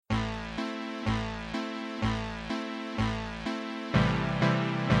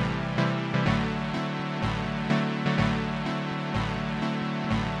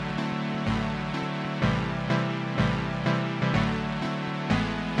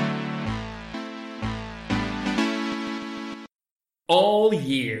All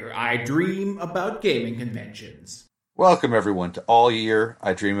year, I dream about gaming conventions. Welcome, everyone, to All Year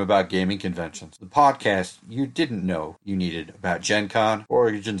I Dream About Gaming Conventions, the podcast you didn't know you needed about Gen Con,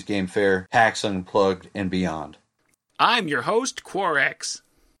 Origins Game Fair, PAX Unplugged, and beyond. I'm your host, Quarex.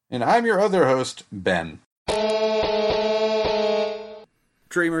 And I'm your other host, Ben.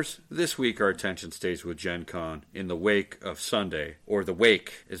 Dreamers, this week our attention stays with Gen Con in the wake of Sunday, or the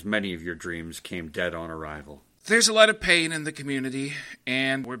wake as many of your dreams came dead on arrival. There's a lot of pain in the community,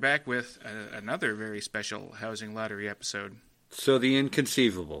 and we're back with another very special Housing Lottery episode. So the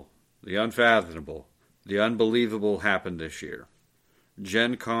inconceivable, the unfathomable, the unbelievable happened this year.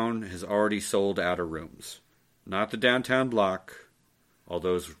 Gen Con has already sold out of rooms. Not the downtown block,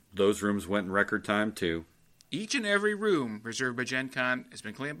 although those rooms went in record time too. Each and every room reserved by Gen Con has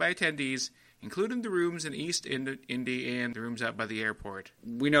been claimed by attendees, including the rooms in East Indy and the rooms out by the airport.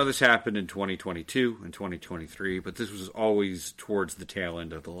 We know this happened in 2022 and 2023, but this was always towards the tail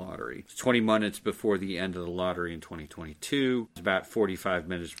end of the lottery. It's 20 minutes before the end of the lottery in 2022. It's about 45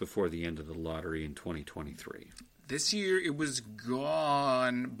 minutes before the end of the lottery in 2023. This year, it was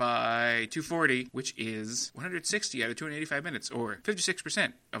gone by 2:40, which is 160 out of 285 minutes, or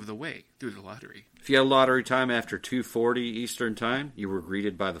 56% of the way through the lottery. If you had lottery time after 2:40 Eastern Time, you were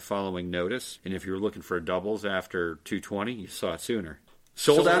greeted by the following notice. And if you were looking for doubles after 2:20, you saw it sooner.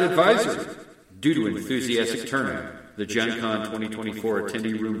 Sold out advisory. Due to enthusiastic turnout, the Gen Con 2024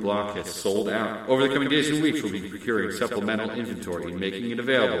 attendee room block has sold out. Over the coming days and weeks, we'll be procuring supplemental inventory and making it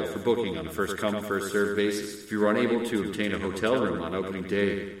available for booking on a first-come, first-served basis. If you are unable to obtain a hotel room on opening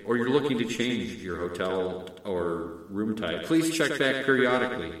day, or you're looking to change your hotel or room type, please check back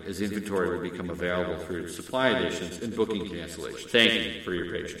periodically as inventory will become available through supply additions and booking cancellations. Thank you for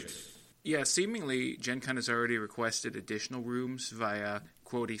your patience. Yeah, seemingly, Gen Con has already requested additional rooms via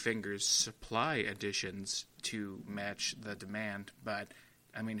Quotey Fingers supply additions to match the demand, but,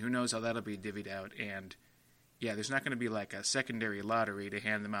 I mean, who knows how that'll be divvied out, and, yeah, there's not going to be like a secondary lottery to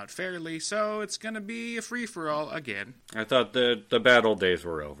hand them out fairly, so it's going to be a free-for-all again. I thought the bad old days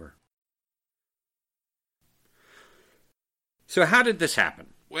were over. So how did this happen?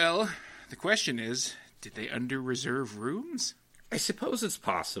 Well, the question is, did they under-reserve rooms? I suppose it's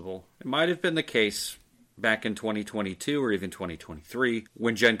possible. It might have been the case back in 2022 or even 2023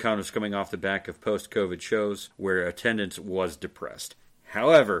 when Gen Con was coming off the back of post-COVID shows where attendance was depressed.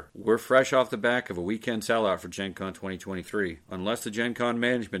 However, we're fresh off the back of a weekend sellout for Gen Con 2023, unless the Gen Con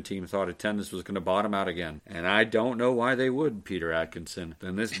management team thought attendance was going to bottom out again. And I don't know why they would, Peter Atkinson.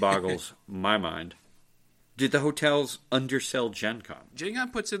 Then this boggles my mind. Did the hotels undersell Gen Con? Gen Con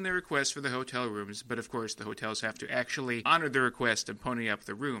puts in their request for the hotel rooms, but of course the hotels have to actually honor the request and pony up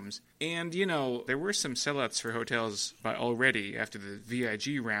the rooms. And, you know, there were some sellouts for hotels already after the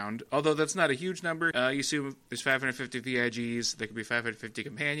VIG round, although that's not a huge number. You assume there's 550 VIGs, there could be 550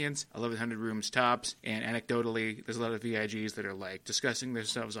 companions, 1,100 rooms tops, and anecdotally, there's a lot of VIGs that are, like, discussing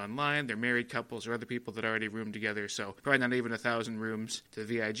themselves online. They're married couples or other people that already room together, so probably not even 1,000 rooms to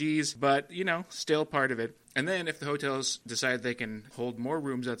the VIGs, but, you know, still part of it. And then if the hotels decide they can hold more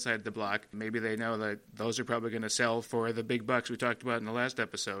rooms outside the block, maybe they know that those are probably going to sell for the big bucks we talked about in the last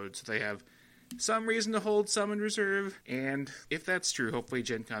episode. So they have some reason to hold some in reserve. And if that's true, hopefully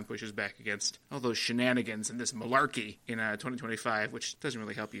Gen Con pushes back against all those shenanigans and this malarkey in 2025, which doesn't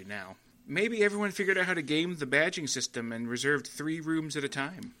really help you now. Maybe everyone figured out how to game the badging system and reserved 3 rooms at a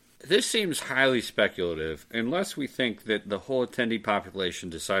time. This seems highly speculative, unless we think that the whole attendee population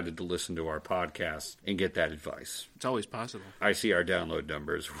decided to listen to our podcast and get that advice. It's always possible. I see our download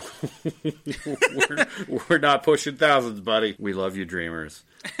numbers. we're not pushing thousands, buddy. We love you, dreamers.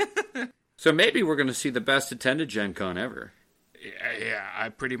 So maybe we're going to see the best attended Gen Con ever. Yeah, I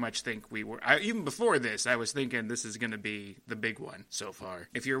pretty much think we were. Even before this, I was thinking this is going to be the big one so far.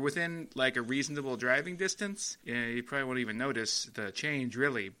 If you're within, like, a reasonable driving distance, you probably won't even notice the change,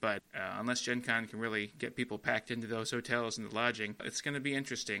 really. But unless Gen Con can really get people packed into those hotels and the lodging, it's going to be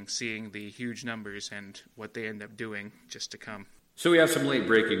interesting seeing the huge numbers and what they end up doing just to come. So we have some late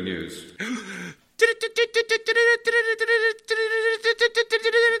breaking news.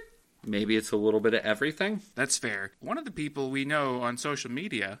 Maybe it's a little bit of everything? That's fair. One of the people we know on social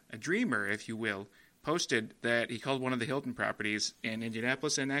media, a dreamer, if you will, posted that he called one of the Hilton properties in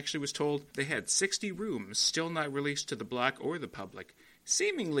Indianapolis and actually was told they had 60 rooms still not released to the block or the public.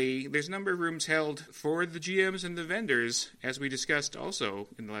 Seemingly, there's a number of rooms held for the GMs and the vendors, as we discussed also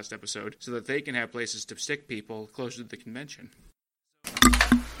in the last episode, so that they can have places to stick people closer to the convention.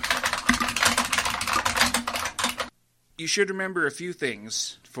 You should remember a few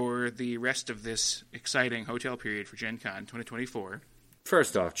things for the rest of this exciting hotel period for Gen Con 2024.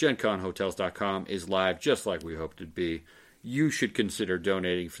 First off, GenConHotels.com is live just like we hoped it'd be. you should consider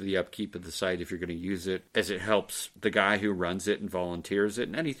donating for the upkeep of the site if you're going to use it, as it helps the guy who runs it and volunteers it.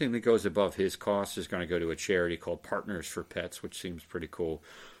 And anything that goes above his cost is going to go to a charity called Partners for Pets, which seems pretty cool.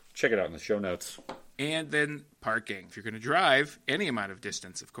 Check it out in the show notes. And then parking. If you're going to drive any amount of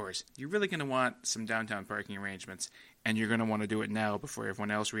distance, of course, you're really going to want some downtown parking arrangements. And you're going to want to do it now before everyone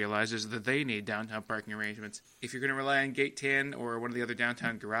else realizes that they need downtown parking arrangements. If you're going to rely on Gate 10 or one of the other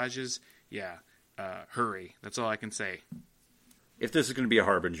downtown garages, hurry. That's all I can say. If this is going to be a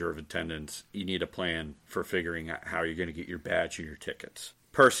harbinger of attendance, you need a plan for figuring out how you're going to get your badge and your tickets.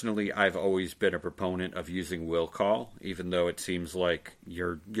 Personally, I've always been a proponent of using will call, even though it seems like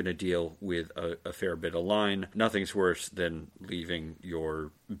you're going to deal with a fair bit of line. Nothing's worse than leaving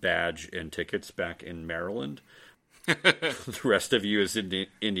your badge and tickets back in Maryland. The rest of you is in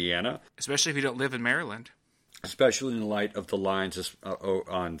Indiana. Especially if you don't live in Maryland. Especially in light of the lines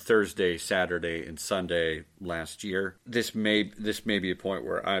on Thursday, Saturday, and Sunday last year. This may be a point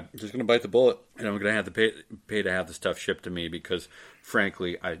where I'm just going to bite the bullet, and I'm going to have to pay to have the stuff shipped to me because,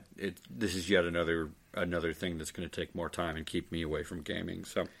 frankly, this is yet another thing that's going to take more time and keep me away from gaming.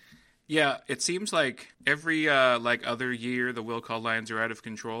 So, yeah, it seems like every other year the will call lines are out of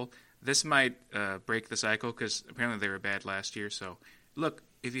control. This might break the cycle because apparently they were bad last year. So, look,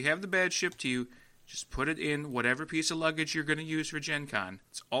 if you have the badge shipped to you, just put it in whatever piece of luggage you're going to use for Gen Con.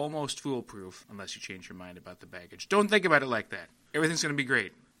 It's almost foolproof unless you change your mind about the baggage. Don't think about it like that. Everything's going to be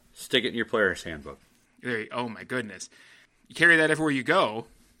great. Stick it in your player's handbook. Oh, my goodness. You carry that everywhere you go.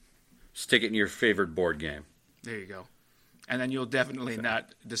 Stick it in your favorite board game. There you go. And then you'll definitely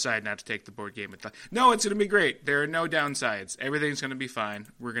not decide not to take the board game. No, it's going to be great. There are no downsides. Everything's going to be fine.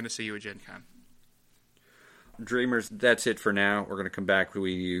 We're going to see you at Gen Con. Dreamers, that's it for now. We're going to come back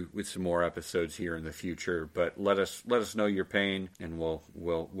with you with some more episodes here in the future. But let us know your pain, and we'll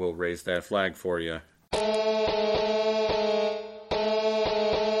raise that flag for you.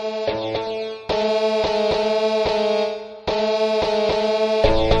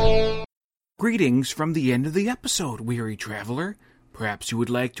 Greetings from the end of the episode, weary traveler. Perhaps you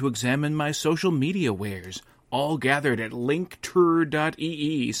would like to examine my social media wares, all gathered at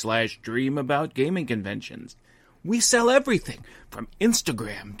linktree.ee/dreamaboutgamingconventions. We sell everything from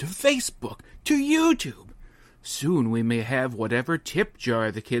Instagram to Facebook to YouTube. Soon we may have whatever tip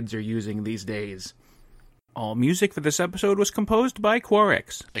jar the kids are using these days. All music for this episode was composed by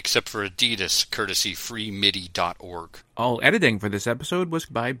Quarix. Except for Adidas, courtesy freemidi.org. All editing for this episode was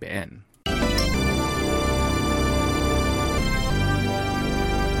by Ben.